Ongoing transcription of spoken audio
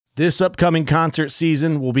This upcoming concert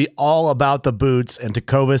season will be all about the boots, and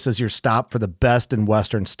Tecovas is your stop for the best in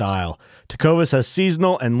Western style. Tecovas has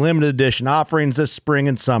seasonal and limited edition offerings this spring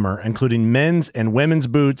and summer, including men's and women's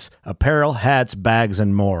boots, apparel, hats, bags,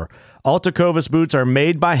 and more. All Tecovas boots are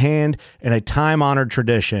made by hand in a time-honored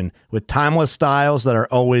tradition with timeless styles that are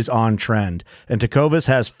always on trend. And Tecovas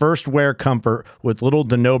has first wear comfort with little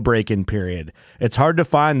to no break-in period. It's hard to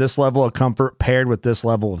find this level of comfort paired with this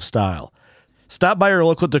level of style. Stop by your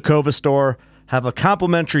local Tecovas store, have a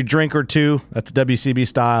complimentary drink or two, that's WCB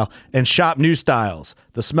style, and shop new styles.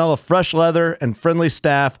 The smell of fresh leather and friendly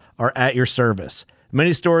staff are at your service.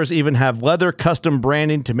 Many stores even have leather custom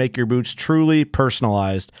branding to make your boots truly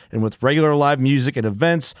personalized. And with regular live music and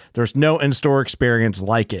events, there's no in-store experience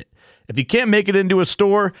like it. If you can't make it into a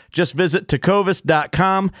store, just visit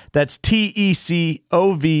tecovas.com. That's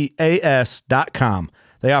TECOVAS.com.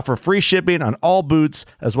 They offer free shipping on all boots,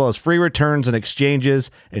 as well as free returns and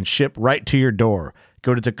exchanges, and ship right to your door.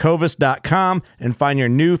 Go to tecovas.com and find your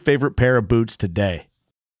new favorite pair of boots today.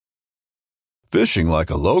 Fishing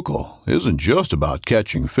like a local isn't just about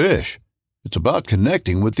catching fish. It's about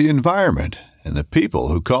connecting with the environment and the people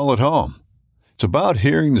who call it home. It's about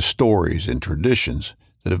hearing the stories and traditions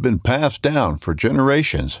that have been passed down for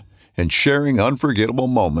generations and sharing unforgettable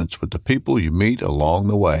moments with the people you meet along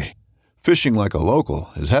the way. Fishing like a local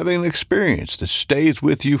is having an experience that stays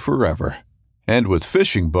with you forever. And with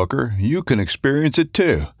Fishing Booker, you can experience it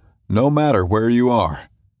too, no matter where you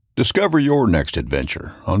are. Discover your next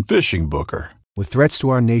adventure on Fishing Booker. With threats to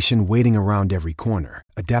our nation waiting around every corner,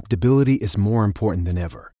 adaptability is more important than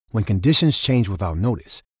ever. When conditions change without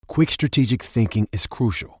notice, quick strategic thinking is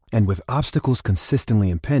crucial. And with obstacles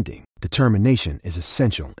consistently impending, determination is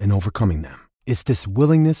essential in overcoming them. It's this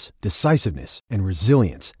willingness, decisiveness, and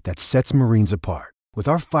resilience that sets Marines apart. With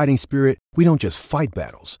our fighting spirit, we don't just fight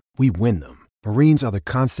battles, we win them. Marines are the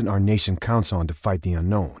constant our nation counts on to fight the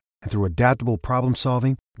unknown. And through adaptable problem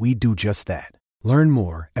solving, we do just that. Learn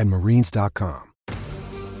more at marines.com.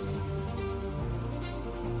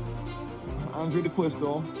 Andre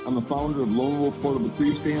DeQuisto. I'm the founder of Lone Wolf Portable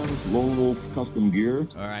Tree Stands, Lone Wolf Custom Gear.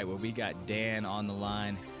 All right, well, we got Dan on the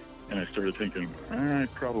line. And I started thinking, I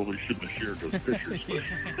probably shouldn't have shared those pictures.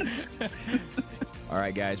 All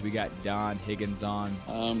right, guys, we got Don Higgins on.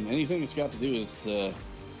 Anything that's got to do with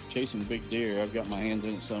chasing big deer, I've got my hands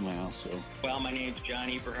in it somehow. So. Well, my name's John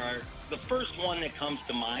Eberhardt. The first one that comes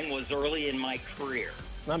to mind was early in my career.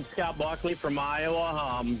 I'm Scott Buckley from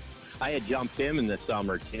Iowa. I had jumped him in the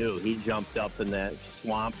summer, too. He jumped up in that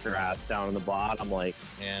swamp grass down in the bottom lake.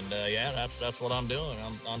 And, that's what I'm doing.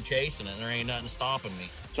 I'm chasing it. There ain't nothing stopping me.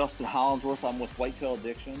 Justin Hollinsworth. I'm with Whitetail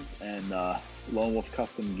Addictions and Lone Wolf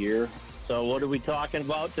Custom Gear. So what are we talking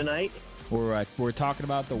about tonight? We're talking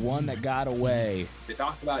about the one that got away. They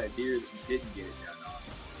talked about a deer that you didn't get it done on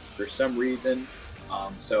for some reason.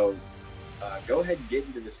 So go ahead and get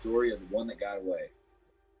into the story of the one that got away.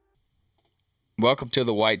 Welcome to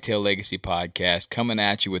the Whitetail Legacy Podcast, coming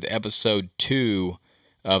at you with episode 2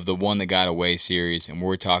 of the One That Got Away series, and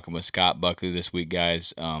we're talking with Scott Buckley this week,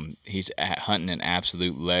 guys. He's hunting an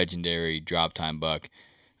absolute legendary drop time buck.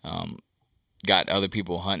 Got other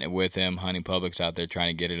people hunting it with him. Hunting public's out there trying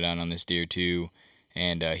to get it done on this deer too,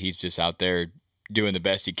 and he's just out there doing the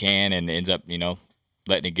best he can, and ends up,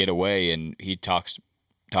 letting it get away. And he talks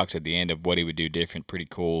at the end of what he would do different. Pretty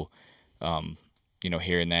cool.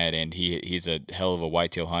 Hearing that, and he's a hell of a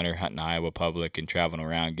whitetail hunter, hunting Iowa public and traveling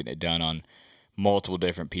around, getting it done on multiple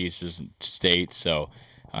different pieces and states. So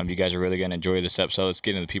you guys are really going to enjoy this episode. Let's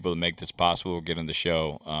get into the people that make this possible. We'll get into the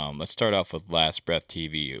show. Let's start off with Last Breath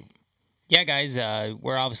TV. Yeah, guys,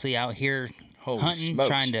 we're obviously out here hunting,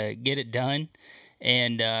 trying to get it done.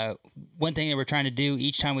 And one thing that we're trying to do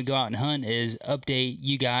each time we go out and hunt is update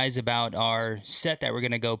you guys about our set that we're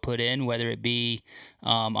going to go put in, whether it be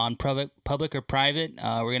on public or private.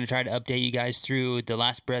 We're going to try to update you guys through the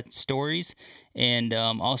Last Breath stories and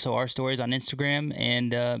also our stories on Instagram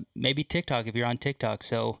and maybe TikTok if you're on TikTok.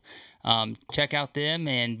 So check out them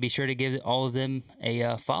and be sure to give all of them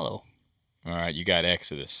a follow. All right, you got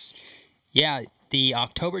Exodus. Yeah, the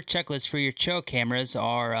October checklist for your trail cameras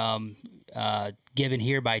are given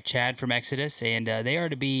here by Chad from Exodus, and they are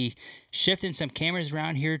to be shifting some cameras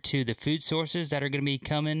around here to the food sources that are going to be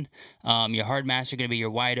coming. Your hard mass are going to be your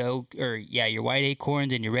your white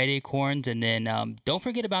acorns and your red acorns, and then don't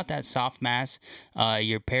forget about that soft mass,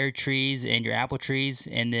 your pear trees and your apple trees,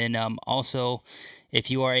 and then also, if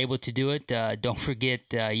you are able to do it, don't forget,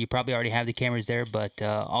 you probably already have the cameras there, but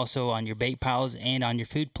also on your bait piles and on your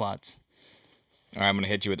food plots. All right, I'm going to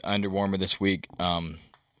hit you with Underwarmer this week.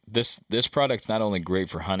 This product's not only great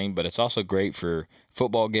for hunting, but it's also great for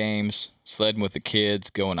football games, sledding with the kids,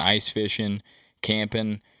 going ice fishing,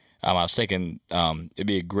 camping. I was thinking it'd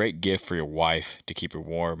be a great gift for your wife to keep her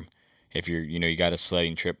warm. If you got a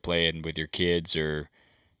sledding trip planned with your kids, or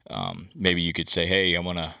maybe you could say, hey,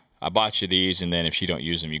 I bought you these, and then if she don't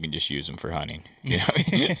use them, you can just use them for hunting.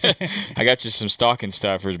 I got you some stocking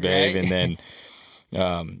stuffers, babe, right? And then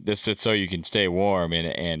this is so you can stay warm.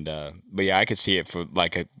 But yeah, I could see it for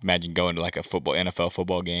imagine going to like a NFL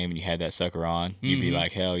football game and you had that sucker on. You'd be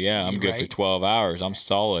like, hell yeah, I'm good for 12 hours. I'm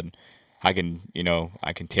solid. I can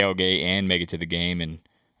tailgate and make it to the game and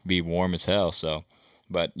be warm as hell. So,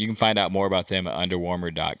 but you can find out more about them at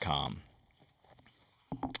underwarmer.com.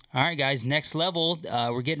 All right, guys, next level.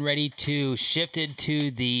 We're getting ready to shift it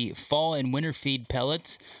to the fall and winter feed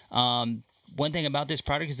pellets. One thing about this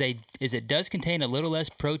product is it does contain a little less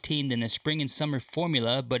protein than the spring and summer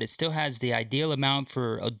formula, but it still has the ideal amount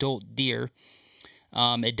for adult deer.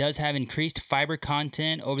 It does have increased fiber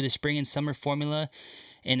content over the spring and summer formula,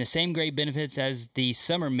 and the same great benefits as the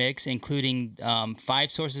summer mix, including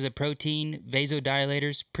 5 sources of protein,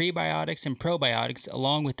 vasodilators, prebiotics, and probiotics,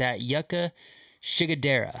 along with that Yucca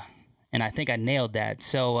Shigadera. And I think I nailed that.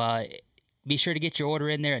 So be sure to get your order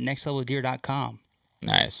in there at nextleveldeer.com.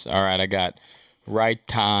 Nice. All right, I got Right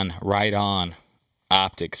On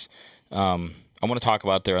Optics. I want to talk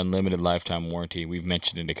about their unlimited lifetime warranty. We've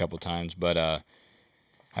mentioned it a couple times, but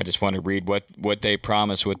I just want to read what they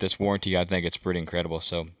promise with this warranty. I think it's pretty incredible.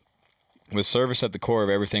 So, with service at the core of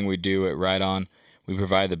everything we do at Right On, we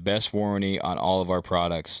provide the best warranty on all of our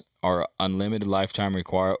products. Our unlimited lifetime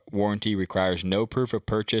warranty requires no proof of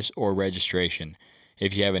purchase or registration.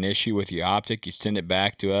 If you have an issue with your optic, you send it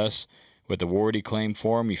back to us with the warranty claim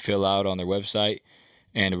form you fill out on their website,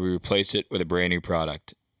 and we replace it with a brand new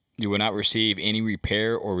product. You will not receive any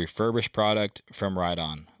repair or refurbished product from Right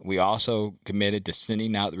On. We also committed to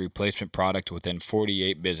sending out the replacement product within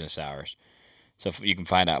 48 business hours. So you can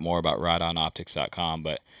find out more about rightonoptics.com.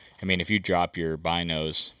 But, I mean, if you drop your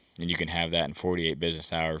binos and you can have that in 48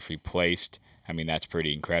 business hours replaced, I mean, that's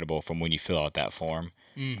pretty incredible from when you fill out that form.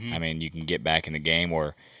 Mm-hmm. I mean, you can get back in the game,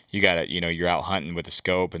 or you got to, you're out hunting with a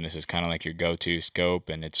scope, and this is kind of like your go-to scope,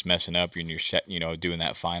 and it's messing up, and you're doing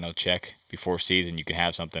that final check before season. You can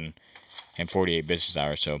have something in 48 business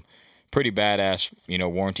hours. So pretty badass,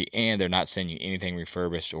 warranty, and they're not sending you anything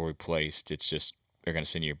refurbished or replaced. It's just they're going to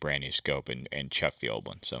send you a brand new scope and chuck the old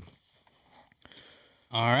one. So.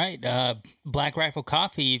 All right, Black Rifle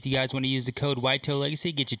Coffee. If you guys want to use the code Whitetail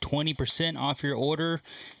Legacy, get you 20% off your order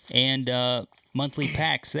and monthly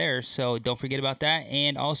packs there. So don't forget about that.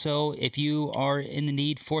 And also, if you are in the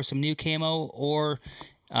need for some new camo, or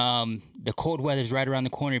the cold weather is right around the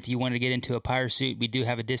corner, if you want to get into a Pyre suit, we do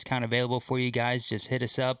have a discount available for you guys. Just hit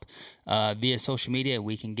us up via social media.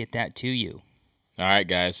 We can get that to you. All right,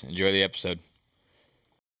 guys, enjoy the episode.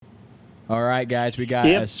 All right, guys, we got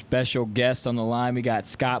a special guest on the line. We got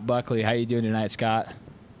Scott Buckley. How you doing tonight, Scott?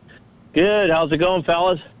 Good. How's it going,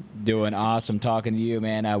 fellas? Doing awesome talking to you,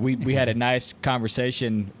 man. We had a nice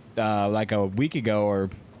conversation like a week ago, or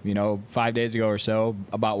 5 days ago or so,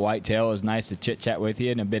 about whitetail. It was nice to chit-chat with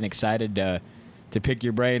you, and I've been excited to pick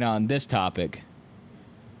your brain on this topic.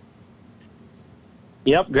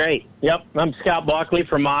 Yep, great. Yep, I'm Scott Buckley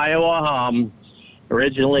from Iowa.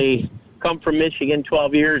 Originally come from Michigan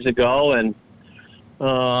 12 years ago, and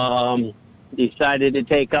decided to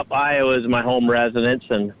take up Iowa as my home residence,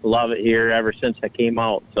 and love it here ever since I came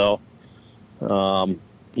out. So,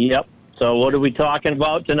 yep. So what are we talking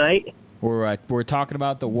about tonight? We're talking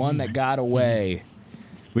about the one that got away.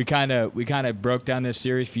 We kind of broke down this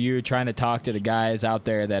series for you, trying to talk to the guys out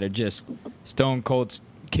there that are just stone cold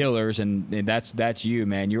killers, and that's you,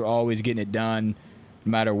 man. You're always getting it done,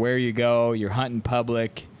 no matter where you go. You're hunting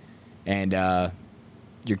public. And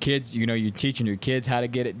your kids, you're teaching your kids how to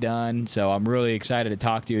get it done. So I'm really excited to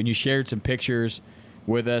talk to you. And you shared some pictures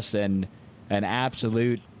with us, and an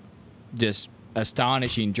absolute, just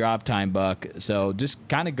astonishing drop time buck. So just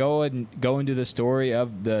kind of go into the story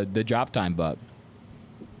of the drop time buck.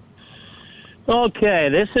 Okay,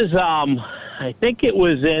 this is I think it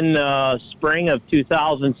was in spring of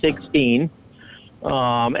 2016.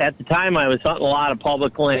 At the time, I was hunting a lot of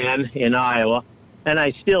public land in Iowa. And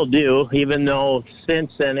I still do, even though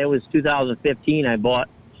since then, it was 2015, I bought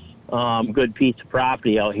a good piece of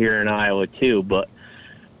property out here in Iowa too. But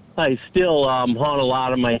I still hunt a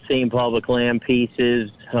lot of my same public land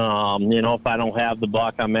pieces. If I don't have the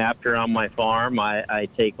buck I'm after on my farm, I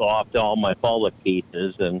take off to all my public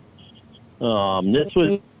pieces. And this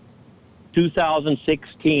was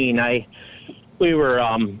 2016. We were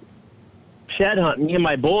shed hunting. Me and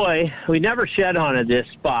my boy, we never shed hunted this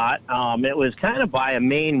spot. It was kind of by a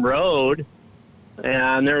main road,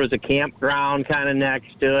 and there was a campground kind of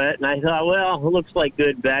next to it. And I thought, well, it looks like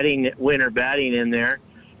good bedding, winter bedding in there.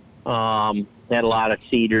 Had a lot of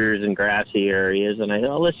cedars and grassy areas, and I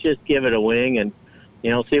thought, let's just give it a wing and,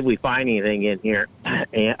 see if we find anything in here.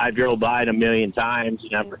 And I drove by it a million times,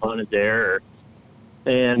 never hunted there.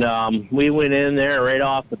 And we went in there right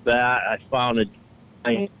off the bat. I found a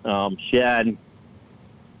shed.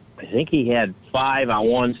 I think he had 5 on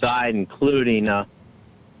one side, including a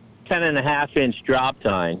 10.5-inch drop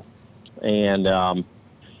tine. And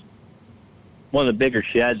one of the bigger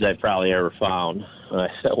sheds I've probably ever found. And I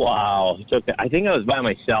said, wow. I think I was by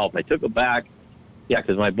myself. I took it back. Yeah,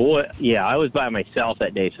 because my boy, I was by myself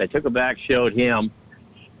that day. So I took it back, showed him.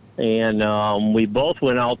 And we both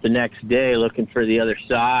went out the next day looking for the other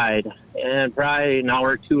side. And probably an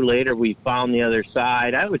hour or two later, we found the other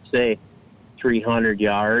side. I would say 300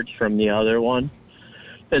 yards from the other one.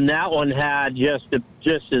 And that one had just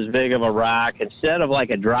as big of a rack. Instead of like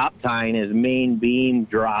a drop tine, his main beam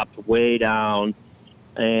dropped way down.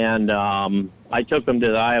 And I took him to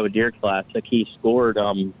the Iowa Deer Classic. He scored,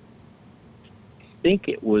 I think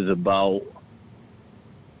it was about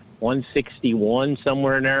 161,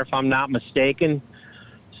 somewhere in there, if I'm not mistaken.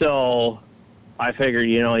 So I figured,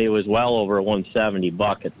 he was well over 170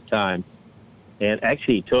 buck at the time. And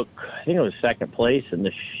actually he took, I think it was second place in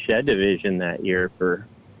the shed division that year for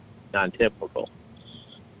non-typical.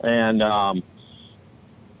 And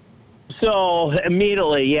so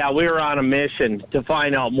immediately, we were on a mission to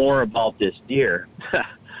find out more about this deer.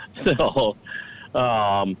 So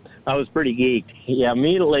I was pretty geeked. Yeah,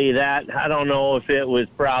 immediately I don't know if it was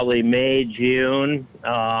probably May, June,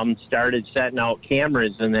 started setting out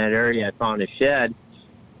cameras in that area. I found a shed.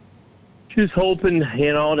 Just hoping,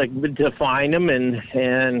 to find them and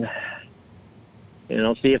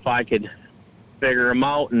see if I could figure them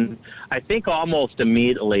out. And I think almost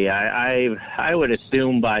immediately, I would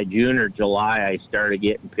assume by June or July, I started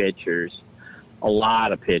getting pictures, a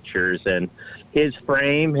lot of pictures. And his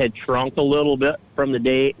frame had shrunk a little bit from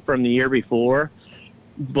the year before,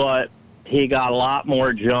 but he got a lot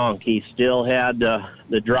more junk. He still had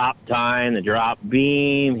the drop tine, the drop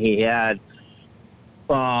beam. He had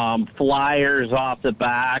flyers off the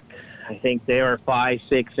back. I think they were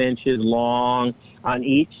 5-6 inches long. On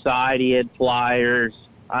each side he had flyers.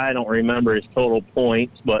 I don't remember his total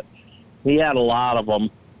points, but he had a lot of them.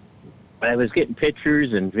 I was getting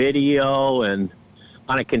pictures and video and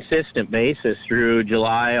on a consistent basis through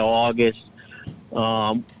July, August.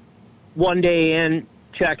 One day in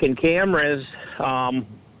checking cameras,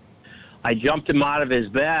 I jumped him out of his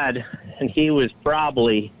bed, and he was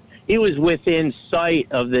within sight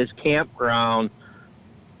of this campground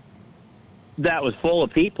that was full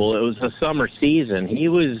of people. It was the summer season. He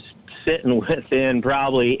was sitting within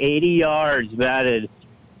probably 80 yards bedded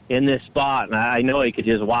in this spot. And I know he could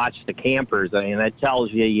just watch the campers. I mean, that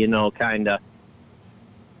tells you, kind of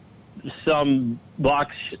some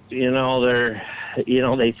bucks, they're,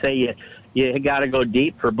 they say you got to go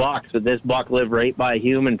deep for bucks, but this buck lived right by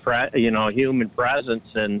human presence.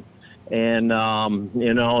 And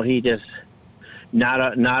he just,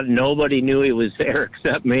 nobody knew he was there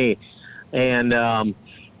except me. And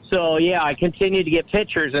so, I continued to get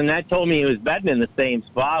pictures, and that told me he was bedding in the same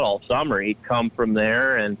spot all summer. He'd come from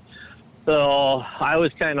there, and so I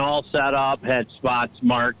was kind of all set up, had spots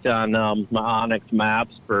marked on my Onyx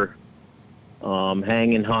maps for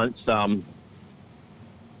hanging hunts, come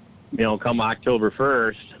October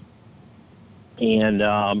 1st. And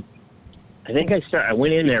I think I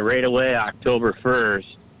went in there right away October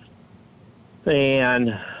 1st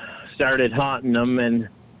and started hunting them, and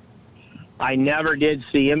I never did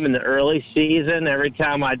see him in the early season. Every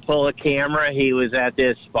time I'd pull a camera, he was at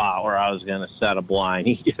this spot where I was going to set a blind.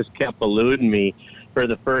 He just kept eluding me for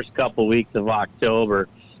the first couple weeks of October.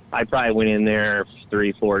 I probably went in there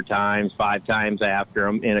 3-4 times, 5 times after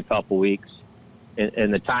him in a couple weeks.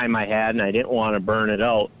 And the time I had, and I didn't want to burn it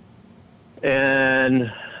out.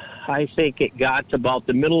 And I think it got to about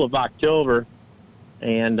the middle of October,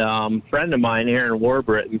 and a friend of mine, Aaron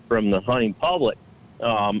Warbritton from the Hunting Public,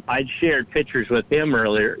 I'd shared pictures with him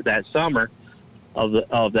earlier that summer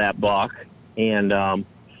of that buck, and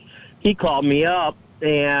he called me up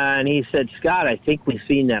and he said, Scott, I think we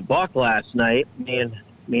seen that buck last night. Me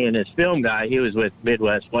and his film guy, he was with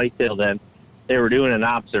Midwest Whitetail then, they were doing an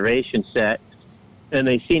observation set, and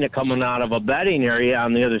they seen it coming out of a bedding area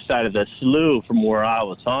on the other side of the slough from where I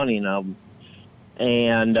was hunting them.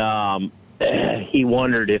 And he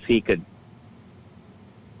wondered if he could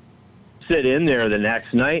sit in there the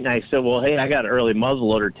next night. And I said, well, hey, I got an early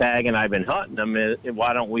muzzleloader tag and I've been hunting them.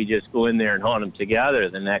 Why don't we just go in there and hunt them together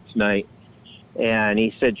the next night? And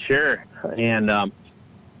he said, sure. And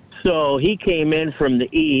so he came in from the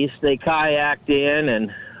east. They kayaked in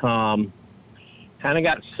and kind of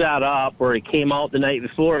got set up where he came out the night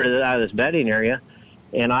before out of this bedding area.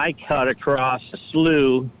 And I cut across the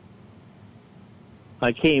slough.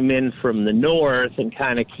 I came in from the north and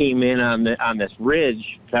kind of came in on this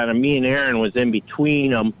ridge. Kind of me and Aaron was in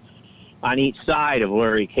between them on each side of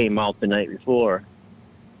where he came out the night before.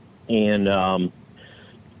 And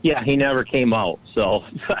yeah, he never came out. So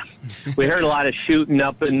we heard a lot of shooting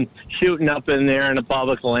up in there in the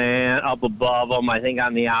public land up above him. I think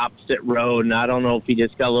on the opposite road, and I don't know if he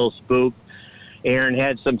just got a little spooked. Aaron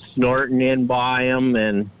had some snorting in by him,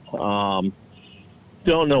 and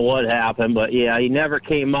don't know what happened, but yeah, he never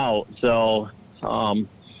came out. So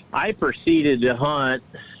I proceeded to hunt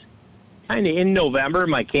kind of in November.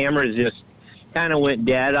 My cameras just kind of went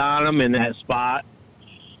dead on him in that spot.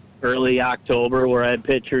 Early October, where I had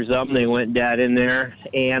pictures of them, they went dead in there,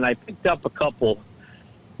 and I picked up a couple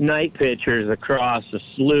night pictures across the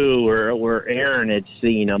slough where Aaron had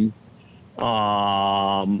seen them,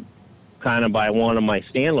 kind of by one of my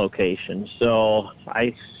stand locations. So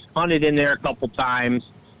I hunted in there a couple times,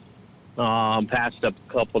 passed up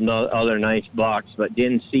a couple other nice bucks, but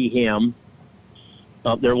didn't see him.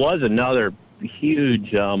 There was another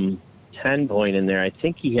huge 10-point in there. I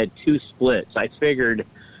think he had 2 splits. I figured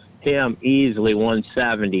him easily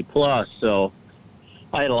 170 plus, so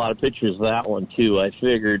I had a lot of pictures of that one too. I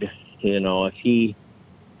figured, if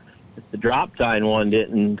the drop tine one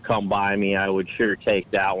didn't come by me, I would sure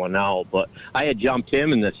take that one out. But I had jumped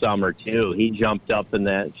him in the summer too. He jumped up in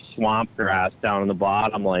that swamp grass down in the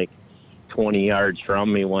bottom, like 20 yards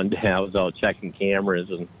from me one day. I was out checking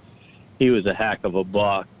cameras, and he was a heck of a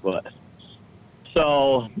buck. But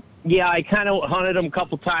so yeah, I kind of hunted him a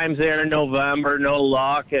couple times there in November, no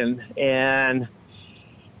luck, and then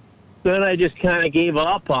I just kind of gave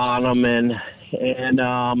up on him, and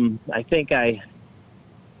I think I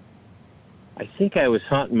was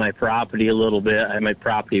hunting my property a little bit. My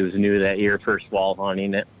property was new that year, first of all,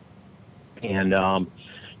 hunting it, and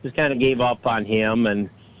just kind of gave up on him, and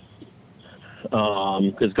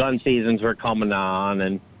because gun seasons were coming on,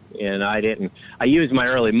 and I used my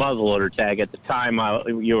early muzzleloader tag. At the time,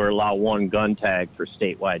 you were allowed 1 gun tag for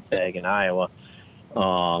statewide tag in Iowa.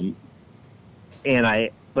 But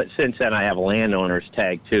since then I have a landowner's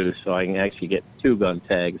tag too, so I can actually get 2 gun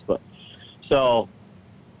tags. But so,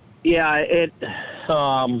 yeah,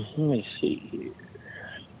 let me see here.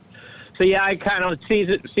 So yeah, I kind of,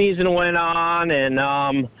 season went on,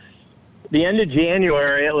 and, the end of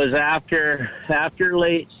January, it was after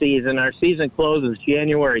late season. Our season closes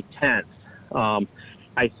January 10th.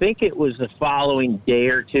 I think it was the following day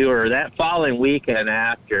or two, or that following weekend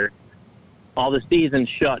after all the season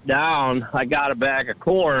shut down. I got a bag of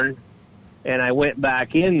corn, and I went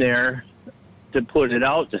back in there to put it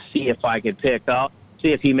out to see if I could see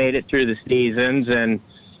if he made it through the seasons. And,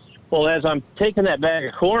 well, as I'm taking that bag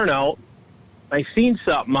of corn out, I seen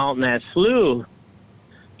something out in that slough,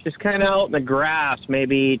 just kind of out in the grass,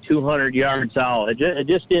 maybe 200 yards out. It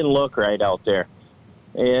just didn't look right out there.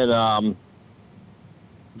 And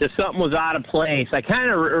just something was out of place. I kind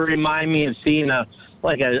of remind me of seeing a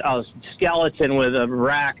skeleton with a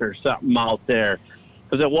rack or something out there,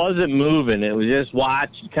 because it wasn't moving. It was just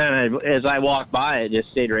watched kind of as I walked by. It just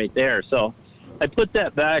stayed right there. So I put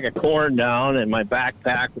that bag of corn down in my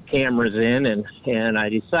backpack with cameras in, and I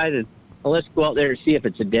decided, well, let's go out there and see if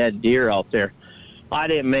it's a dead deer out there. I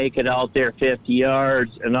didn't make it out there 50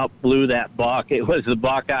 yards, and up flew that buck. It was the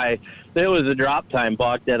buck it was a drop time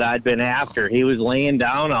buck that I'd been after. He was laying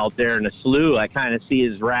down out there in the slough. I kind of see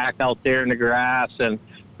his rack out there in the grass, and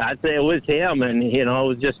I'd say it was him. And, it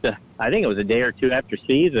was just I think it was a day or two after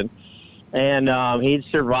season. And he'd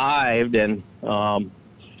survived. And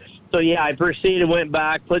so, yeah, I proceeded, went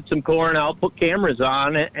back, put some corn out, put cameras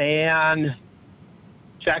on it, and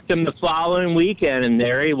checked him the following weekend, and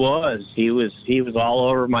there he was. He was all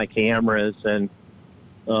over my cameras, and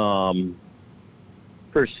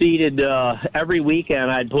proceeded every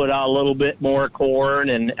weekend I'd put out a little bit more corn,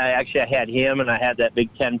 and I had him, and I had that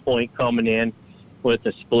big 10-point coming in with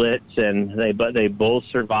the splits, and they both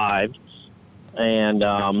survived. And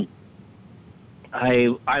I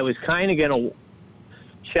was kind of going to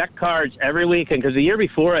check cards every weekend, because the year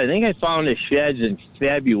before I think I found his sheds in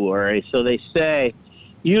February, so they say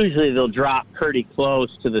usually they'll drop pretty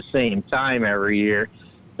close to the same time every year,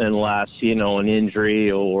 unless, an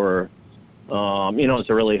injury or, it's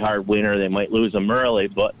a really hard winter. They might lose them early.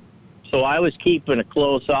 But so I was keeping a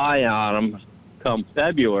close eye on him come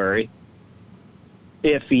February.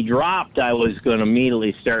 If he dropped, I was going to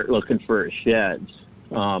immediately start looking for his sheds,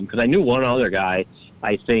 because I knew one other guy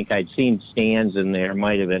I think I'd seen stands in there,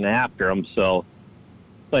 might have been after him. So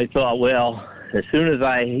I thought, well, as soon as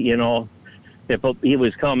I, if he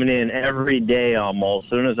was coming in every day almost, as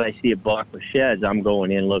soon as I see a buck with sheds, I'm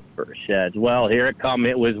going in looking for sheds. Well, here it come.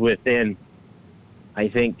 It was within, I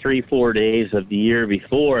think, 3-4 days of the year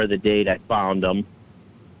before the date I found him.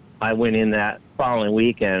 I went in that following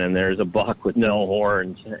weekend, and there's a buck with no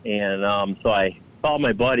horns. And so I called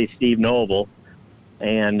my buddy, Steve Noble,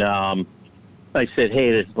 and I said,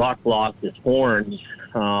 hey, this buck lost his horns.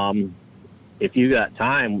 If you got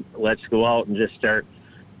time, let's go out and just start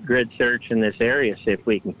grid searching this area, see if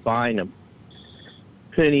we can find him.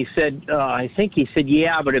 And he said, I think he said,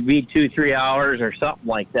 yeah, but it'd be 2-3 hours or something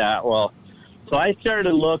like that. Well, so I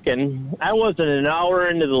started looking. I wasn't an hour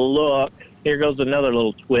into the look. Here goes another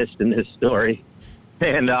little twist in this story.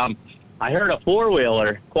 And I heard a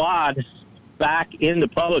four-wheeler quad back in the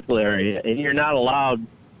public area, and you're not allowed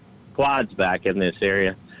quads back in this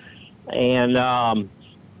area. And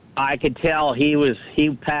I could tell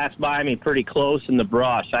he passed by me pretty close in the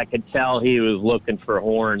brush. I could tell he was looking for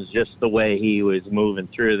horns just the way he was moving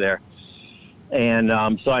through there. And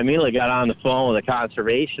so I immediately got on the phone with a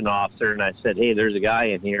conservation officer, and I said, hey, there's a guy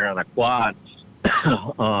in here on a quad,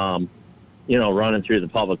 running through the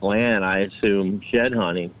public land, I assume shed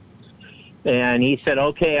hunting. And he said,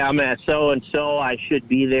 okay, I'm at so-and-so. I should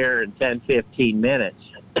be there in 10-15 minutes.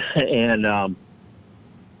 And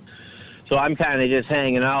so I'm kind of just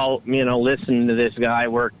hanging out, listening to this guy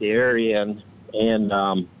work the area. And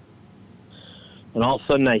all of a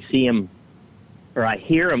sudden I see him, or I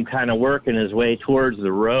hear him kind of working his way towards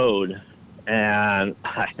the road. And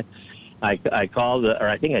I called,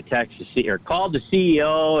 I think I texted or called the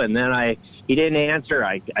CEO, and then he didn't answer.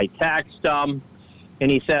 I texted him, and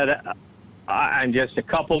he said, I'm just a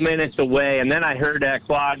couple minutes away. And then I heard that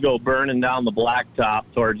quad go burning down the blacktop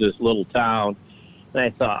towards this little town. And I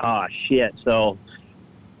thought, oh, shit. So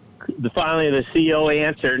finally the CEO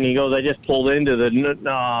answered, and he goes, I just pulled into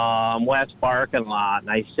the west parking lot.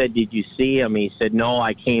 And I said, did you see him? He said, no,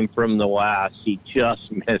 I came from the west. He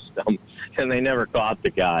just missed him. And they never caught the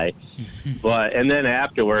guy. And then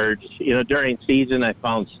afterwards, during season, I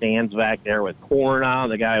found stands back there with corn on.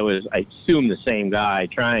 The guy was, I assume, the same guy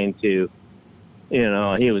trying to,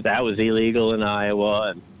 that was illegal in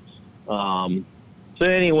Iowa. And so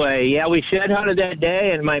anyway, yeah, we shed hunted that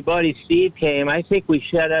day, and my buddy Steve came. I think we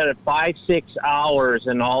shed out at 5-6 hours,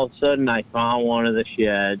 and all of a sudden I found one of the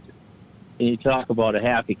sheds. And you talk about a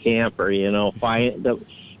happy camper,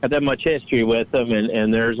 got that much history with them,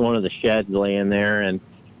 and there's one of the sheds laying there, and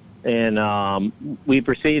we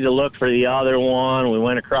proceeded to look for the other one. We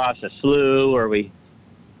went across a slough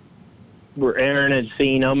where Aaron had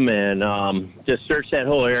seen them, and just searched that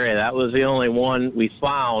whole area. That was the only one we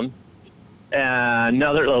found.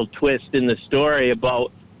 Another little twist in the story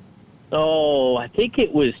about, I think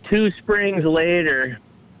it was 2 springs later,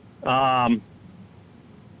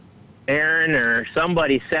 Aaron or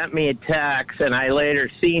somebody sent me a text, and I later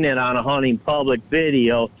seen it on a Hunting Public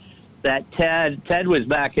video, that Ted was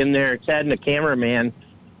back in there. Ted and the cameraman,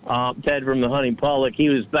 Ted from the Hunting Public, he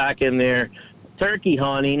was back in there turkey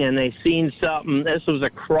hunting, and they seen something. This was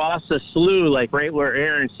across a slough, like right where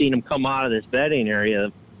Aaron seen him come out of this bedding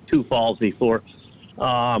area 2 falls before.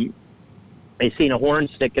 They seen a horn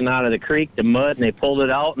sticking out of the creek, the mud, and they pulled it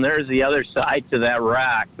out, and there's the other side to that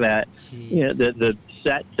rack that, the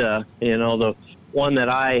set, the one that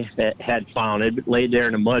I had found. It laid there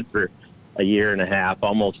in the mud for a year and a half,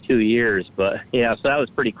 almost 2 years. But yeah, so that was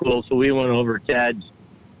pretty cool. So we went over Ted's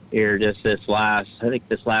here just this last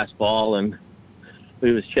fall, and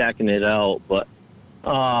we was checking it out. But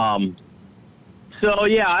so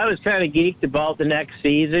yeah, I was kind of geeked about the next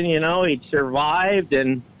season. He'd survived,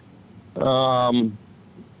 and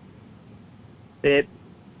it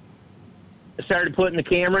started putting the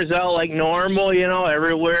cameras out like normal,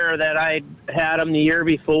 everywhere that I had them the year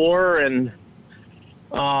before. And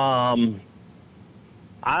I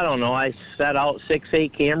don't know, I set out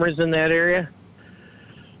 6-8 cameras in that area,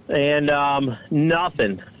 and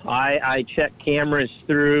nothing. I checked cameras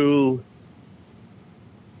through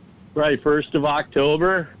right first week of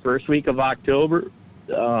October.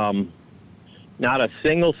 Not a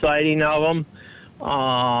single sighting of them.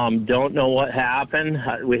 Don't know what happened.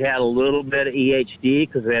 We had a little bit of EHD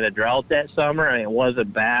because we had a drought that summer. I mean, it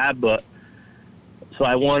wasn't bad, but so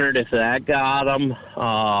I wondered if that got them.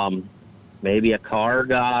 Maybe a car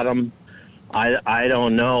got them. I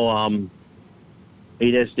don't know.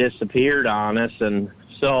 He just disappeared on us, and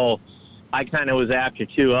so I kind of was after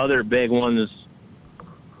 2 other big ones,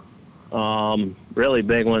 really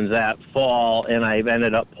big ones that fall, and I've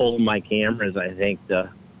ended up pulling my cameras, I think, to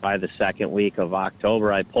by the second week of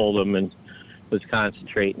October, I pulled him and was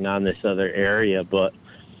concentrating on this other area. But,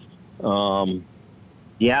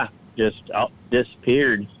 yeah, just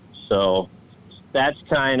disappeared. So that's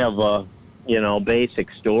kind of a,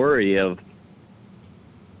 basic story of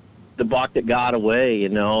the buck that got away. He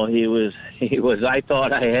was, I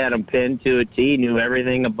thought I had him pinned to a tee, knew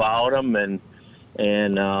everything about him and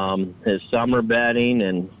his summer bedding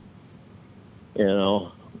and,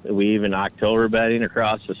 we even October bedding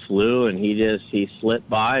across the slough, and he slipped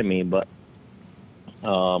by me. But,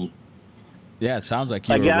 yeah, it sounds like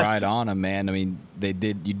you were right on him, man. I mean, they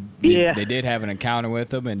did have an encounter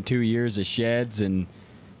with him and 2 years of sheds, and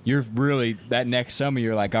you're really, that next summer,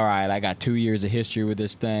 you're like, all right, I got 2 years of history with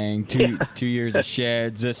this thing, two years of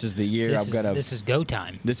sheds. This is the year this is go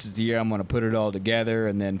time. This is the year I'm going to put it all together.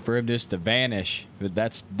 And then for him just to vanish,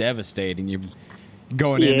 that's devastating. You're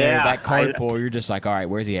going in there, that card pull, you're just like, all right,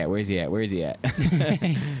 where's he at? Where's he at? Where's he at?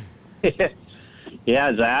 Yeah,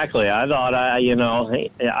 exactly. I thought I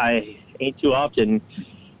ain't too often,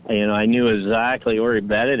 I knew exactly where he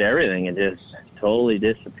bedded everything, and just totally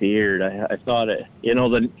disappeared. I thought it,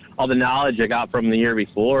 all the knowledge I got from the year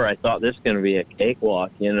before, I thought this was going to be a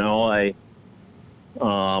cakewalk. If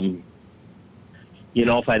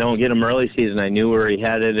I don't get him early season, I knew where he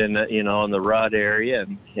headed in the, in the rut area,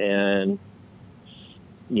 and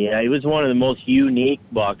yeah, he was one of the most unique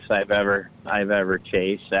bucks I've ever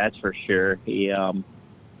chased. That's for sure. He,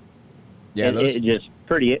 it just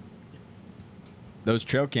pretty. Those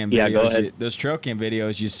trail cam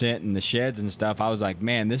videos, you sent in the sheds and stuff, I was like,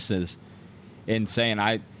 man, this is insane.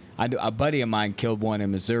 A buddy of mine killed one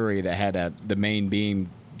in Missouri that had the main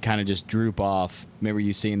beam kind of just droop off. Remember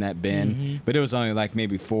you seen that, Ben? Mm-hmm. But it was only like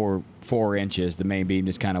maybe 4 inches. The main beam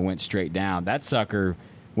just kind of went straight down. That sucker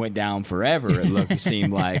went down forever, it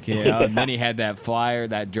seemed like. And then he had that flyer,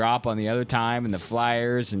 that drop on the other time, and the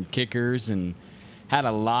flyers and kickers, and had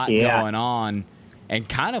a lot going on. And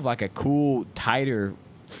kind of like a cool, tighter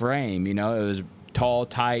frame, it was tall,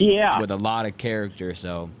 tight, with a lot of character.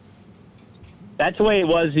 So that's the way it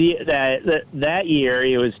was that year.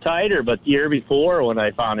 He was tighter, but the year before when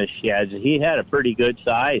I found his sheds, he had a pretty good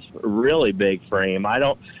size, really big frame.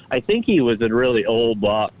 I think he was a really old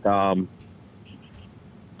buck,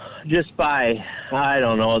 just by, I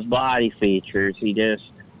don't know, his body features. He just,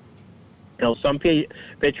 some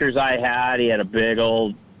pictures I had, he had a big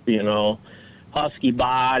old, husky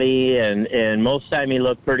body, and most of the time he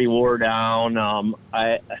looked pretty wore down.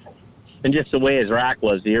 And just the way his rack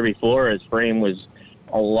was the year before, his frame was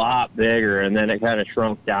a lot bigger, and then it kind of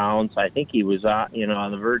shrunk down. So I think he was on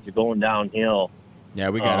the verge of going downhill. Yeah,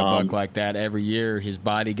 we got a buck like that every year. His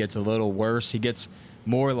body gets a little worse. He gets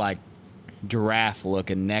more like giraffe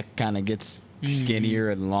looking. Neck kind of gets skinnier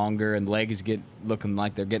and longer, and legs get looking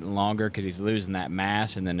like they're getting longer because he's losing that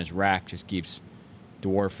mass, and then his rack just keeps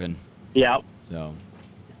dwarfing. Yep. So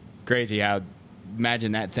crazy how,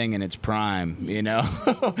 imagine that thing in its prime,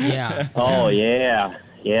 Yeah. Oh yeah.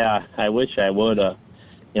 I wish I would have.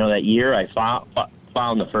 That year I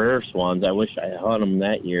found the first ones. I wish I had him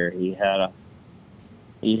that year. He had a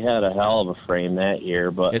hell of a frame that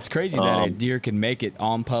year. But it's crazy that a deer can make it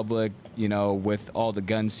on public, with all the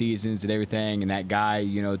gun seasons and everything, and that guy,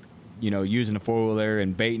 using a 4-wheeler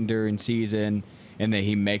and baiting during season. And then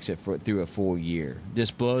he makes it through a full year.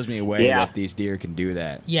 Just blows me away that these deer can do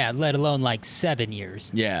that. Yeah, let alone like 7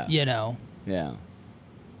 years. Yeah. Yeah.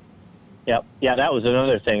 Yep. Yeah, that was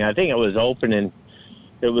another thing. I think it was opening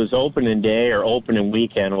day or opening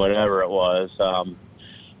weekend, whatever it was.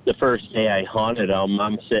 The first day I hunted him,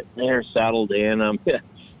 I'm sitting there settled in. I'm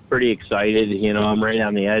pretty excited. I'm right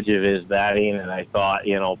on the edge of his bedding, and I thought,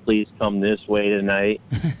 please come this way tonight.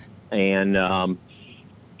 And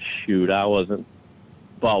shoot, I wasn't.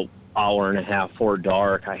 About hour and a half before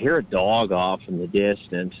dark, I hear a dog off in the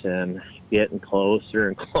distance and getting closer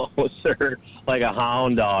and closer, like a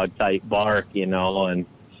hound dog type bark, and not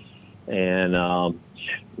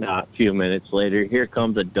a few minutes later, here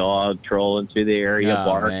comes a dog trolling through the area,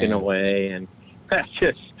 barking away, and that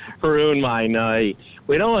just ruined my night.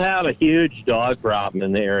 We don't have a huge dog problem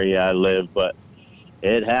in the area I live, but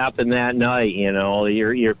it happened that night.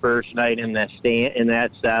 Your first night in that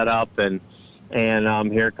setup, and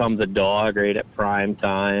here comes a dog right at prime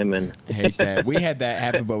time. And I hate that. We had that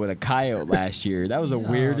happen, but with a coyote last year. That was the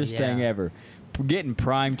weirdest thing ever. We're getting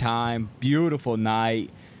prime time, beautiful night.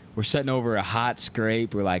 We're sitting over a hot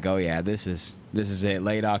scrape. We're like, oh yeah, this is it.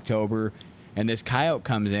 Late October, and this coyote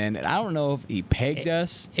comes in, and I don't know if he pegged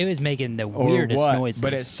us. It was making the weirdest noises,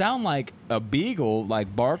 but it sounded like a beagle,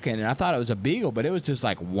 like barking, and I thought it was a beagle, but it was just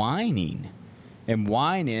like whining. and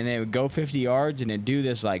whining, and they would go 50 yards and it'd do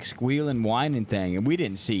this like squealing, whining thing, and we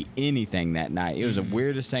didn't see anything that night. It was the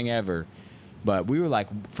weirdest thing ever. But we were like,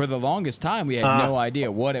 for the longest time, we had no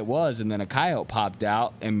idea what it was, and then a coyote popped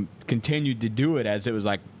out and continued to do it as it was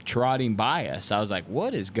like trotting by us. I was like,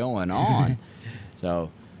 what is going on?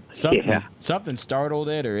 So something startled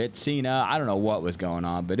it, or it seen I don't know what was going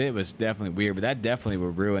on, but it was definitely weird. But that definitely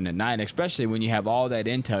would ruin the night, especially when you have all that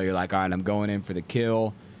intel. You're like, all right, I'm going in for the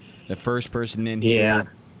kill. The first person in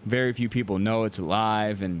here. Very few people know it's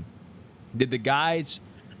alive. And did the guys...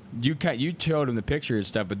 You showed them the picture and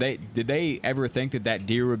stuff, but did they ever think that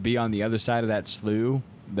deer would be on the other side of that slough?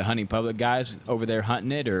 The hunting public guys over there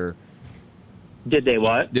hunting it, or did they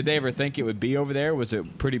what? Did they ever think it would be over there? Was it a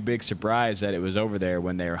pretty big surprise that it was over there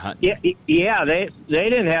when they were hunting? Yeah. They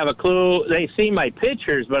didn't have a clue. They seen my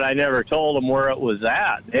pictures, but I never told them where it was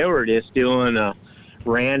at. They were just doing a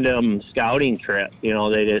random scouting trip. You know,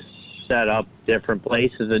 they just set up different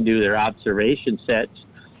places and do their observation sets,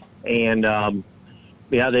 and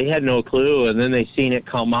they had no clue, and then they seen it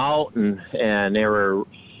come out, and they were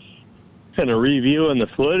kind of reviewing the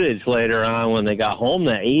footage later on when they got home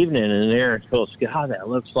that evening, and Aaron goes, God, that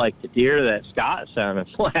looks like the deer that Scott sent us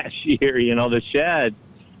last year, you know, the shed.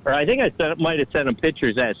 Or I think I might have sent them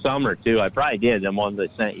pictures that summer, too. I probably did, the ones I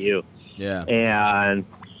sent you. Yeah. And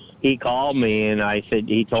he called me, and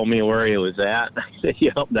he told me where he was at. I said,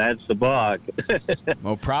 yep, that's the buck.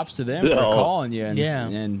 Well, props to them for calling you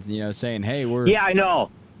and you know, saying, hey, we're... Yeah, I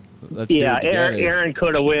know. Let's do it together.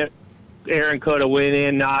 Aaron could have went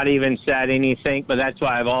in, not even said anything, but that's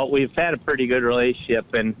why we've had a pretty good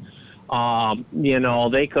relationship, and, you know,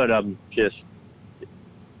 they could have just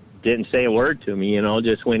didn't say a word to me, you know,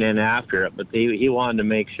 just went in after it. But he wanted to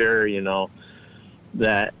make sure, you know,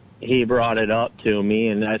 that he brought it up to me,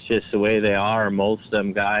 and that's just the way they are. Most of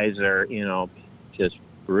them guys are, you know, just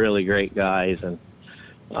really great guys, and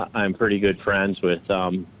I'm pretty good friends with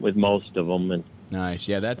most of them. And nice,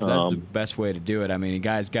 yeah, that's the best way to do it. I mean, a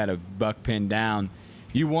guy's got a buck pinned down.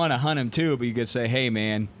 You want to hunt him too, but you could say, hey,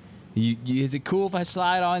 man, is it cool if I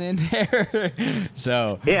slide on in there?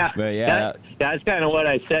 So yeah, but yeah, that's kind of what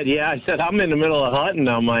I said. Yeah, I said I'm in the middle of hunting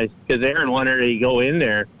them, because Aaron wanted to go in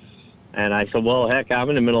there. And I said, well, heck, I'm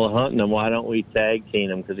in the middle of hunting them. Why don't we tag team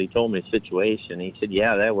them? Because he told me the situation. He said,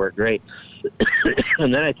 yeah, that worked great.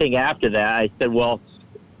 And then I think after that, I said, well,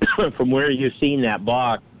 from where you've seen that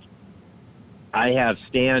buck, I have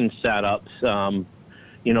stand setups,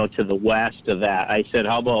 you know, to the west of that. I said,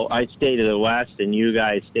 how about I stay to the west and you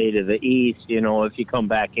guys stay to the east, you know, if you come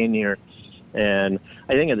back in here. And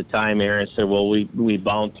I think at the time, Aaron said, well, we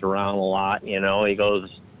bounce around a lot, you know. He goes,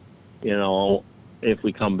 you know, if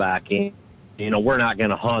we come back in, you know, we're not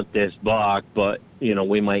going to hunt this buck, but, you know,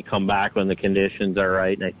 we might come back when the conditions are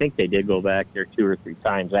right. And I think they did go back there 2 or 3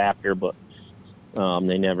 times after, but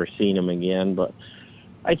they never seen him again. But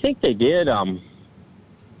I think they did. I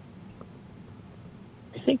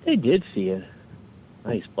think they did see a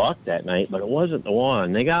nice buck that night, but it wasn't the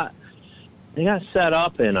one. They got set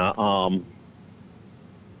up in a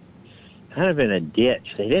kind of in a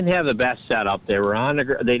ditch. They didn't have the best setup. They were on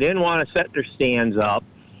the. They didn't want to set their stands up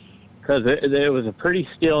because it was a pretty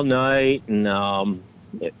still night, and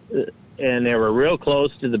they were real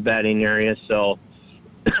close to the bedding area. So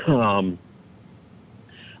I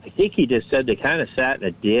think he just said they kind of sat in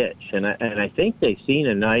a ditch, and I think they seen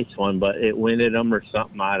a nice one, but it winded them or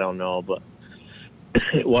something. I don't know, but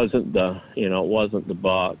it wasn't the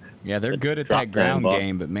buck. Yeah, they're good at that ground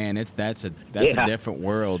game, but man, that's a different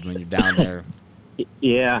world when you're down there.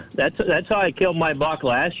 Yeah, that's how I killed my buck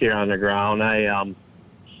last year on the ground. I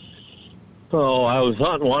was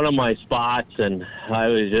hunting one of my spots, and I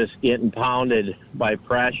was just getting pounded by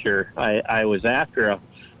pressure. I was after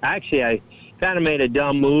I kind of made a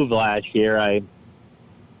dumb move last year. I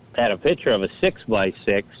had a picture of a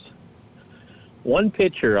 6x6. One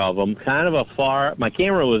picture of him, kind of my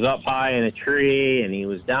camera was up high in a tree, and he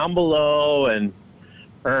was down below, I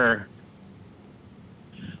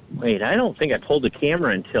don't think I pulled the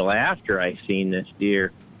camera until after I seen this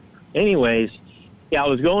deer. Anyways, yeah, I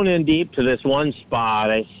was going in deep to this one spot.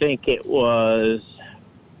 I think it was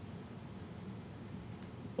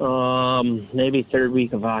maybe third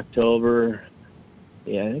week of October.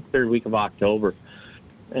 Yeah, I think third week of October.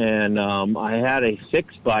 And I had a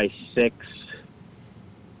 6x6,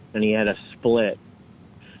 and he had a split.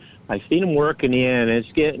 I seen him working in.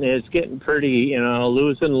 It's getting pretty, you know,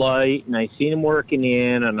 losing light, and I seen him working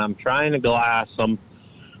in, and I'm trying to glass him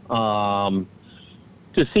to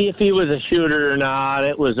see if he was a shooter or not.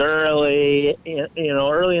 It was early in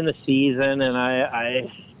the season, and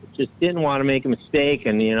I just didn't want to make a mistake.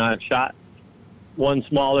 And, you know, I've shot one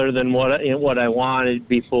smaller than what I wanted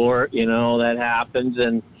before. That happens.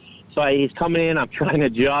 And so he's coming in. I'm trying to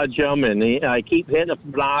judge him, and I keep hitting the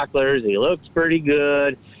binoculars. He looks pretty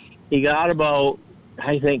good. He got about,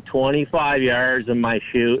 I think, 25 yards in my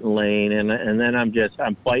shooting lane, and then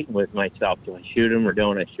I'm fighting with myself. Do I shoot him or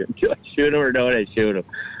don't I shoot him? Do I shoot him or don't I shoot him?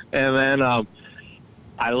 And then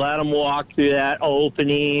I let him walk through that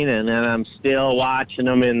opening, and then I'm still watching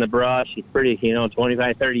him in the brush. He's pretty,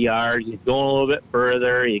 25, 30 yards. He's going a little bit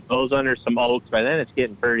further. He goes under some oaks. By then it's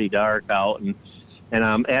getting pretty dark out, and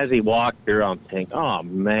as he walked through, I'm thinking, oh,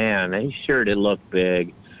 man, he sure did look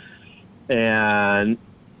big. And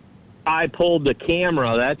I pulled the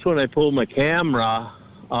camera. That's when I pulled my camera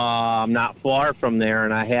not far from there,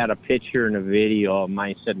 and I had a picture and a video of him.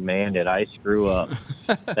 I said, man, did I screw up.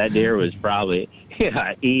 That deer was probably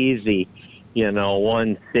easy,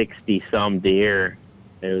 160-some deer.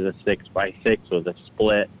 It was a 6x6 with a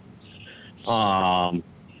split. It's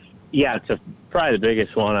probably the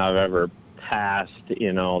biggest one I've ever passed,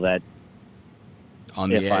 that on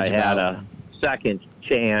the if I had a second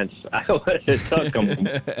chance, I would have took him.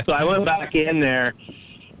 So I went back in there,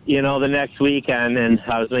 the next weekend, and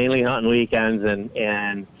I was mainly hunting weekends,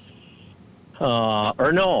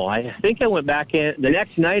 I think I went back in. The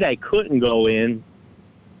next night I couldn't go in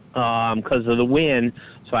because of the wind,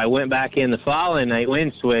 so I went back in the following night,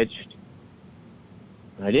 wind switched.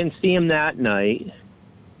 I didn't see him that night.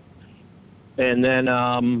 And then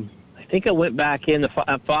I think I went back in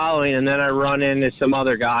the following, and then I run into some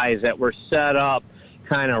other guys that were set up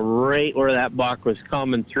kind of right where that buck was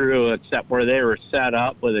coming through, except where they were set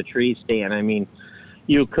up with a tree stand. I mean,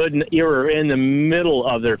 you were in the middle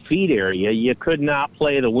of their feed area. You could not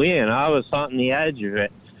play the wind. I was hunting the edge of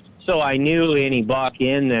it. So I knew any buck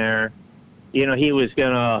in there, he was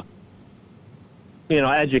going to,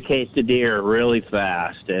 educate the deer really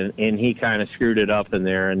fast. And he kind of screwed it up in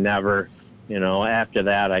there and never, after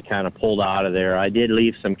that I kind of pulled out of there. I did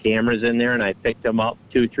leave some cameras in there, and I picked them up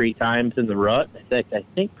 2-3 times in the rut. In fact, I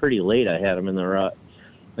think pretty late I had them in the rut.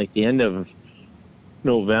 Like the end of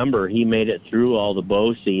November, he made it through all the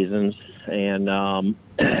bow seasons, and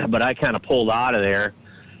but I kind of pulled out of there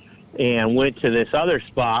and went to this other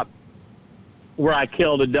spot where I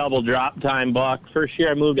killed a double drop time buck. First year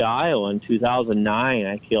I moved to Iowa in 2009,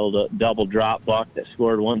 I killed a double drop buck that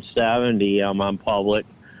scored 170 on public.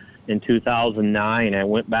 In 2009, I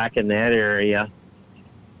went back in that area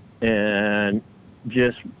and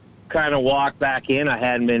just kind of walked back in. I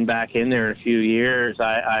hadn't been back in there in a few years.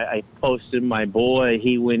 I posted my boy.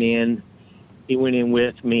 He went in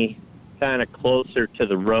with me kind of closer to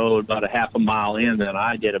the road, about a half a mile in. Then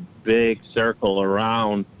I did a big circle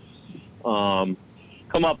around, come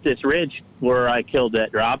up this ridge where I killed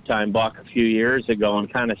that drop time buck a few years ago,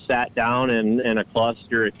 and kind of sat down in a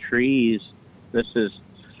cluster of trees. This is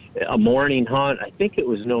a morning hunt. I think it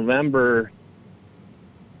was November.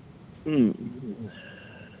 I don't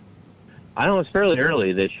know. It's fairly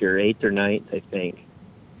early this year, 8th or 9th, I think.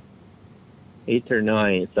 8th or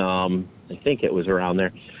 9th. I think it was around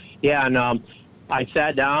there. Yeah, and I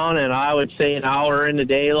sat down, and I would say an hour in the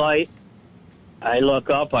daylight, I look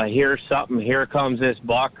up, I hear something. Here comes this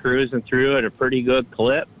buck cruising through at a pretty good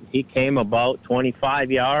clip. He came about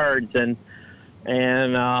 25 yards, and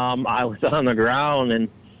I was on the ground, and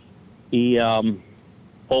he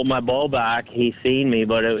pulled my bow back. He seen me,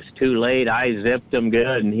 but it was too late. I zipped him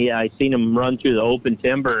good, and I seen him run through the open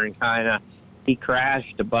timber, and he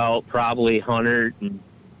crashed about probably 100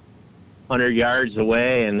 yards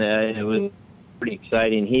away, and it was pretty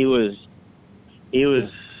exciting. He's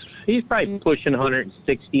probably pushing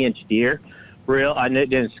 160-inch deer. I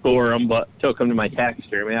didn't score him, but took him to my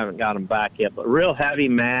texture. We haven't got him back yet, but real heavy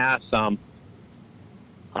mass. I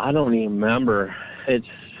don't even remember.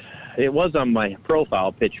 It was on my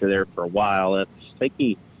profile picture there for a while. It's like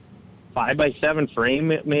 5x7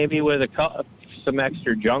 frame, maybe with some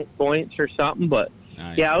extra junk points or something. But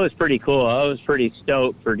nice. Yeah, it was pretty cool. I was pretty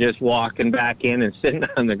stoked for just walking back in and sitting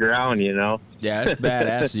on the ground. Yeah, it's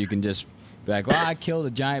badass. You can just be like, well, I killed a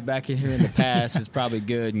giant back in here in the past. It's probably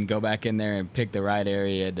good, and go back in there and pick the right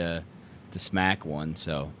area to smack one.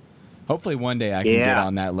 So hopefully one day I can get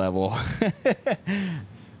on that level.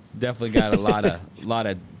 Definitely got a lot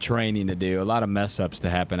of training to do, a lot of mess ups to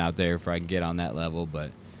happen out there if I can get on that level.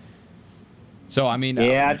 But so I mean,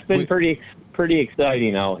 it's been pretty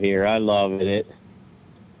exciting out here. I love it.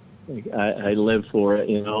 I live for it.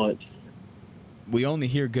 It's. We only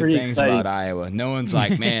hear good things about Iowa. No one's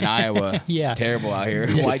like, man, Iowa, terrible out here.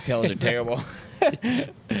 Whitetails are terrible.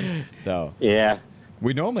 So yeah.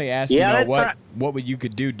 We normally ask, what you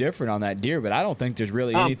could do different on that deer, but I don't think there's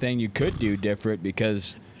really anything you could do different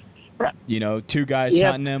because two guys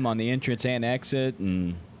hunting them on the entrance and exit,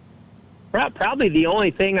 and probably the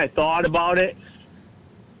only thing I thought about it,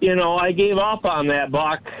 I gave up on that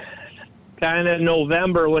buck kind of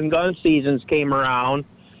November when gun seasons came around,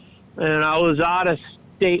 and I was out of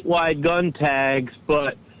statewide gun tags,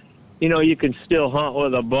 but you can still hunt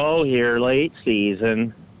with a bow here late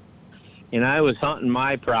season. And I was hunting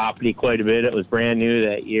my property quite a bit. It was brand new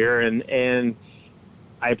that year, and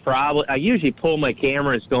I usually pull my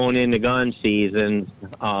cameras going into gun season.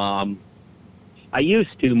 I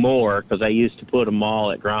used to more because I used to put them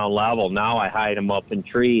all at ground level. Now I hide them up in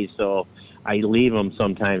trees, so I leave them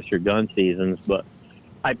sometimes for gun seasons. But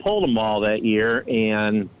I pulled them all that year,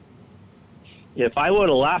 and if I would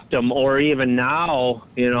have left them, or even now,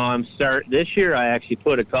 this year I actually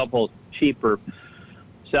put a couple cheaper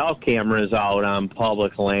cell cameras out on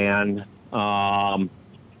public land, but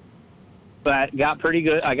got pretty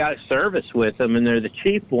good. I got service with them, and they're the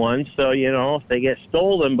cheap ones, so if they get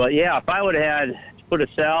stolen. But yeah, if I would have had to put a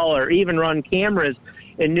cell or even run cameras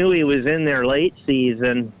and knew he was in there late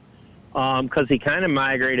season, because he kind of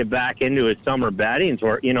migrated back into his summer beddings,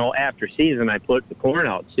 or after season I put the corn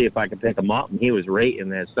out to see if I could pick him up, and he was right in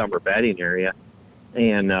that summer bedding area.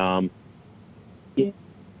 And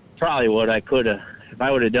probably what I could have, if I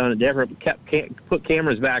would have done it different, put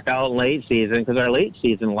cameras back out in late season, because our late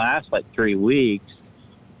season lasts like 3 weeks.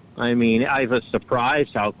 I mean, I was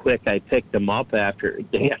surprised how quick I picked them up after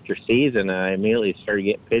season, and I immediately started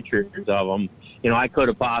getting pictures of them. I could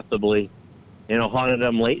have possibly hunted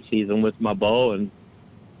them late season with my bow, and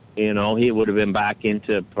he would have been back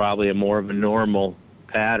into probably a more of a normal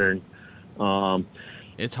pattern.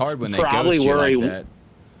 It's hard when they ghost you like that.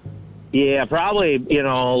 Yeah, probably,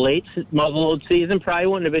 late muzzleload season probably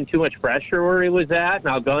wouldn't have been too much pressure where he was at.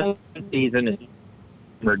 Now, gun season is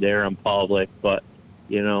there in public, but,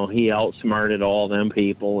 he outsmarted all them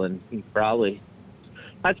people, and that's probably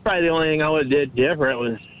the only thing I would have did different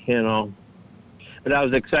was, but I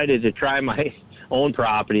was excited to try my own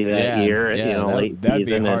property that year, late that'd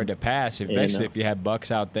season. Be hard to pass, especially if you have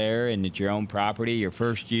bucks out there and it's your own property, your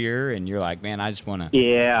first year, and you're like, man, I just want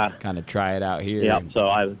to kind of try it out here. Yep, so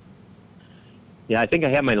I think I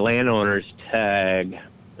had my landowner's tag.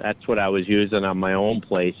 That's what I was using on my own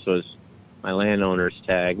place, was my landowner's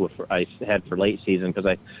tag I had for late season, because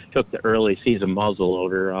I took the early season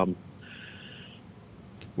muzzleloader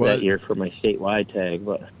that year for my statewide tag.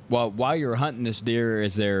 But while you're hunting this deer,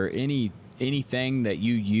 is there anything that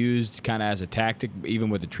you used kind of as a tactic, even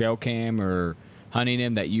with the trail cam or hunting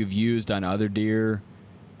him, that you've used on other deer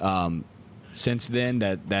since then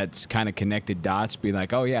that's kind of connected dots, be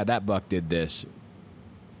like, oh yeah, that buck did this?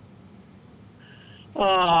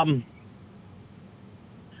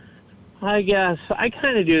 I guess I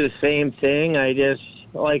kind of do the same thing. I just,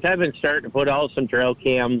 I've been starting to put out some trail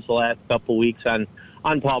cams the last couple weeks on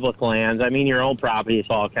public lands. I mean, your own property is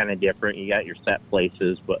all kind of different. You got your set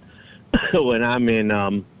places, but when I'm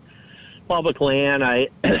in public land, I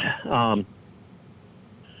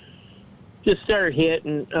just start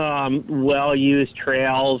hitting well-used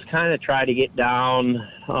trails, kind of try to get down.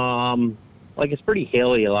 It's pretty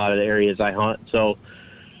hilly, a lot of the areas I hunt, so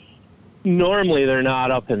normally they're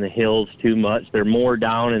not up in the hills too much. They're more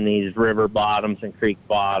down in these river bottoms and creek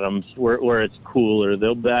bottoms where it's cooler.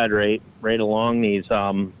 They'll bed right along these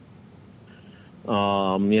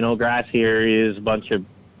grassy areas, a bunch of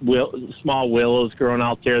small willows growing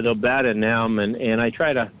out there. They'll bed in them, and I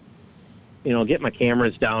try to get my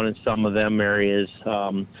cameras down in some of them areas.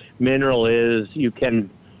 Mineral is, you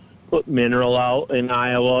can put mineral out in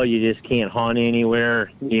Iowa. You just can't hunt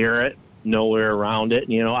anywhere near it, nowhere around it.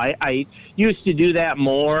 I used to do that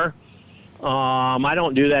more. I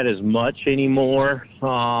don't do that as much anymore.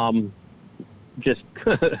 Just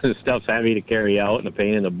stuff's heavy to carry out and a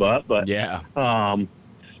pain in the butt. But yeah,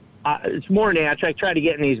 it's more natural. I try to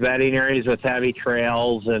get in these bedding areas with heavy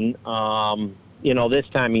trails, and this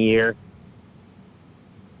time of year,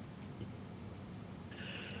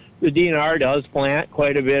 the DNR does plant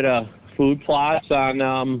quite a bit of food plots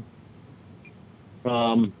on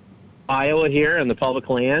Iowa here in the public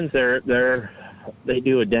lands. They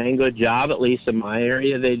do a dang good job, at least in my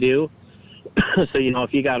area they do. So,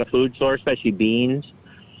 if you got a food source, especially beans,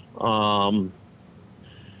 I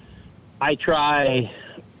try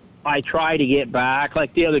to get back.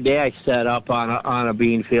 Like the other day I set up on a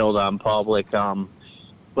bean field on public,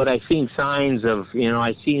 but I seen signs of,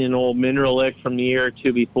 I seen an old mineral lick from the year or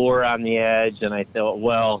two before on the edge, and I thought,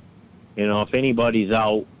 well, if anybody's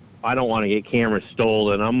out, I don't want to get cameras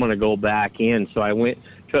stolen. I'm going to go back in. So I went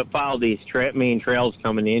to follow these main trails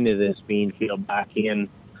coming into this bean field back in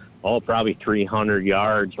probably 300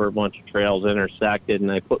 yards where a bunch of trails intersected,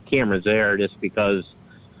 and I put cameras there just because,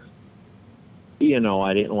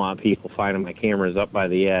 I didn't want people finding my cameras up by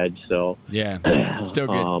the edge. So yeah, still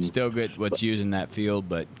good. Still good. What's using that field,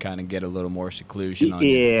 but kind of get a little more seclusion on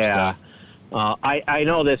your stuff. I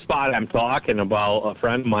know this spot I'm talking about. A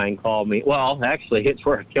friend of mine called me. Well, actually, it's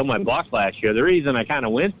where I killed my buck last year. The reason I kind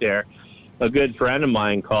of went there, a good friend of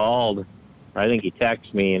mine called. I think he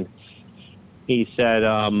texted me, and he said,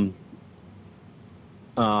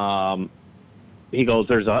 he goes,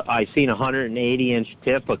 I seen 180-inch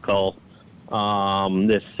typical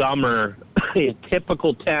this summer,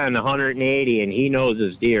 typical 10, 180, and he knows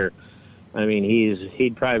his deer. I mean,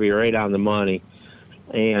 he'd probably be right on the money.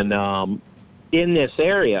 And in this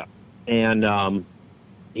area, and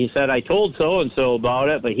he said, I told so-and-so about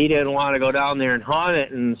it, but he didn't want to go down there and hunt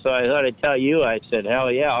it, and so I thought I'd tell you. I said,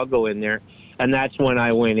 hell yeah, I'll go in there. And that's when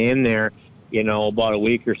I went in there, about a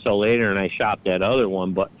week or so later, and I shot that other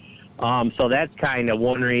one. But so that's kind of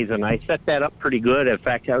one reason. I set that up pretty good. In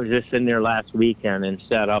fact, I was just in there last weekend and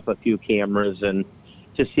set up a few cameras and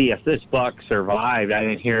to see if this buck survived. I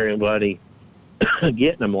didn't hear anybody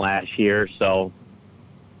getting them last year, so...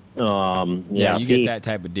 you get that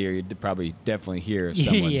type of deer, you'd probably definitely hear if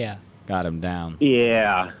someone got him down.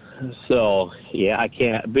 Yeah. So, I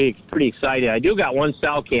can't be pretty excited. I do got one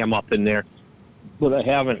cell cam up in there, but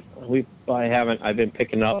I've been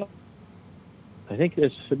picking up. I think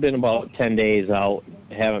it's been about 10 days out.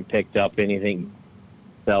 I haven't picked up anything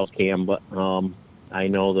cell cam, but I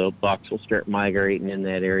know the bucks will start migrating in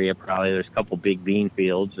that area. Probably there's a couple big bean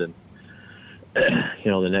fields and,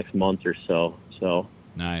 the next month or so. So.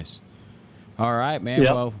 Nice. All right, man.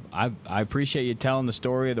 Yep. Well, I appreciate you telling the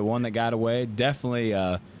story of the one that got away. Definitely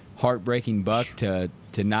a heartbreaking buck to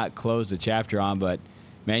not close the chapter on, but,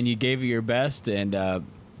 man, you gave it your best, and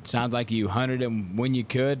sounds like you hunted him when you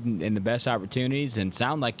could in the best opportunities, and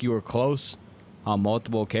sound like you were close on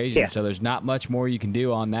multiple occasions. Yeah. So there's not much more you can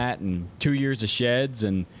do on that, and 2 years of sheds,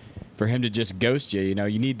 and for him to just ghost you,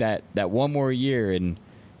 you need that one more year, and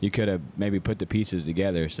you could have maybe put the pieces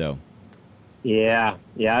together, so... Yeah,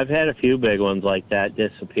 I've had a few big ones like that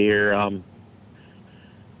disappear.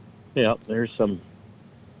 There's some.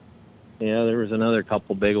 Yeah, there was another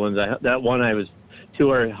couple big ones. That one I was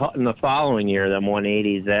hunting the following year, them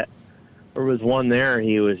 180s. There was one there.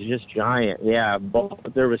 He was just giant. Yeah,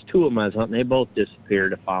 there was two of them I was hunting. They both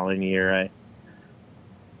disappeared the following year.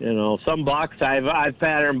 Some bucks I've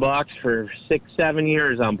patterned bucks for 6-7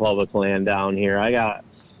 years on public land down here. I got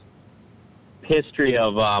history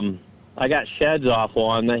of I got sheds off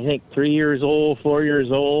one, I think 3 years old, 4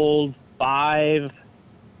 years old, 5,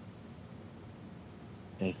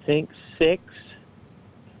 I think 6.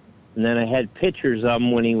 And then I had pictures of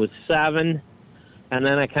him when he was 7. And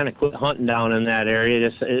then I kind of quit hunting down in that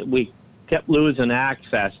area. We kept losing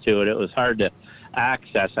access to it. It was hard to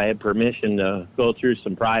access. I had permission to go through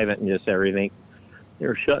some private and just everything. They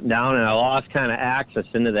were shutting down, and I lost kind of access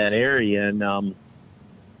into that area. And,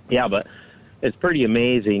 but... it's pretty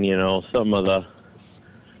amazing, some of the,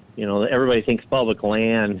 everybody thinks public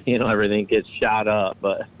land, everything gets shot up.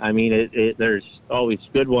 But, I mean, there's always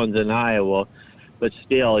good ones in Iowa. But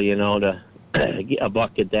still, to get a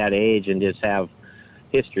buck at that age and just have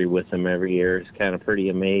history with them every year is kind of pretty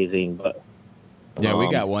amazing. But yeah,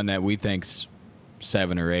 we got one that we think's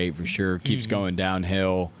 7 or 8 for sure. Keeps going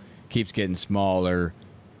downhill, keeps getting smaller.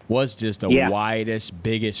 Was just the widest,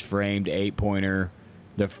 biggest framed 8-pointer.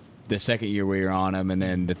 The second year we were on him, and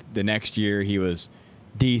then the next year he was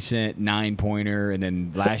decent 9-pointer, and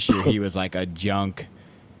then last year he was like a junk.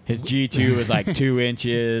 His G2 was like 2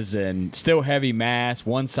 inches and still heavy mass.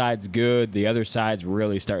 One side's good, the other side's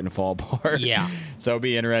really starting to fall apart. Yeah. So it'll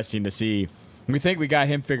be interesting to see. We think we got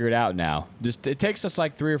him figured out now. Just it takes us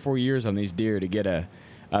like 3 or 4 years on these deer to get a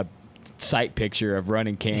sight picture of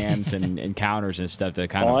running cams and encounters and stuff to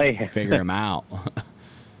kind of figure them out.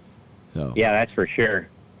 So yeah, that's for sure.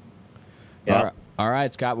 Yeah. All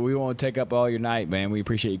right, Scott, we won't take up all your night, man. We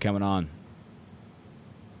appreciate you coming on.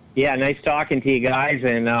 Yeah, nice talking to you guys,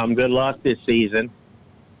 and good luck this season.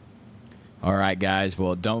 All right, guys.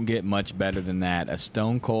 Well, don't get much better than that. A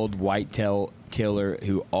stone-cold whitetail killer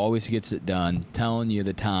who always gets it done, telling you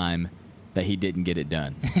the time that he didn't get it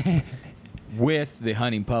done. With the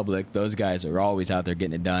hunting public, those guys are always out there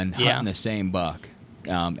getting it done, hunting the same buck.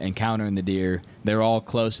 encountering the deer. They're all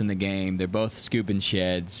close in the game. They're both scooping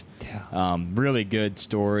sheds. Really good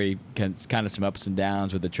story. Kind of some ups and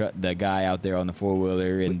downs with the guy out there on the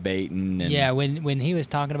 4-wheeler and baiting. And yeah, when he was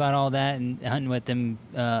talking about all that and hunting with them,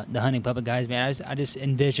 the hunting public guys, man, I just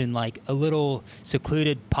envisioned like a little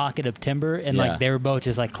secluded pocket of timber, and like they were both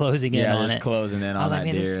just like closing in on it. Yeah, just closing in on that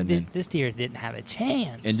deer. I was like, man, this deer didn't have a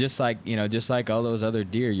chance. And just like all those other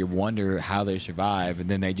deer, you wonder how they survive, and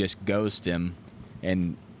then they just ghost him.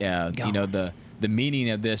 And the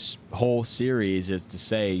meaning of this whole series is to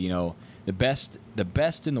say, the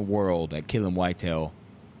best in the world at killing whitetail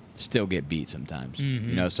still get beat sometimes.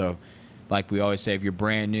 Mm-hmm. So like we always say, if you're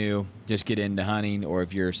brand new, just get into hunting, or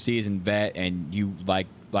if you're a seasoned vet and you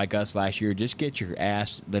like us last year, just get your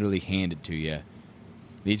ass literally handed to you.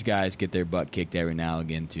 These guys get their butt kicked every now and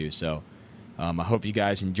again too. So I hope you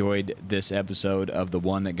guys enjoyed this episode of The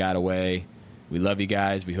One That Got Away. We love you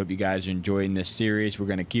guys. We hope you guys are enjoying this series. We're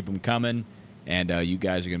going to keep them coming, and you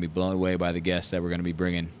guys are going to be blown away by the guests that we're going to be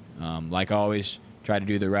bringing. Like always, try to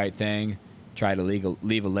do the right thing, try to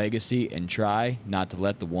leave a legacy, and try not to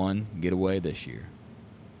let the one get away this year.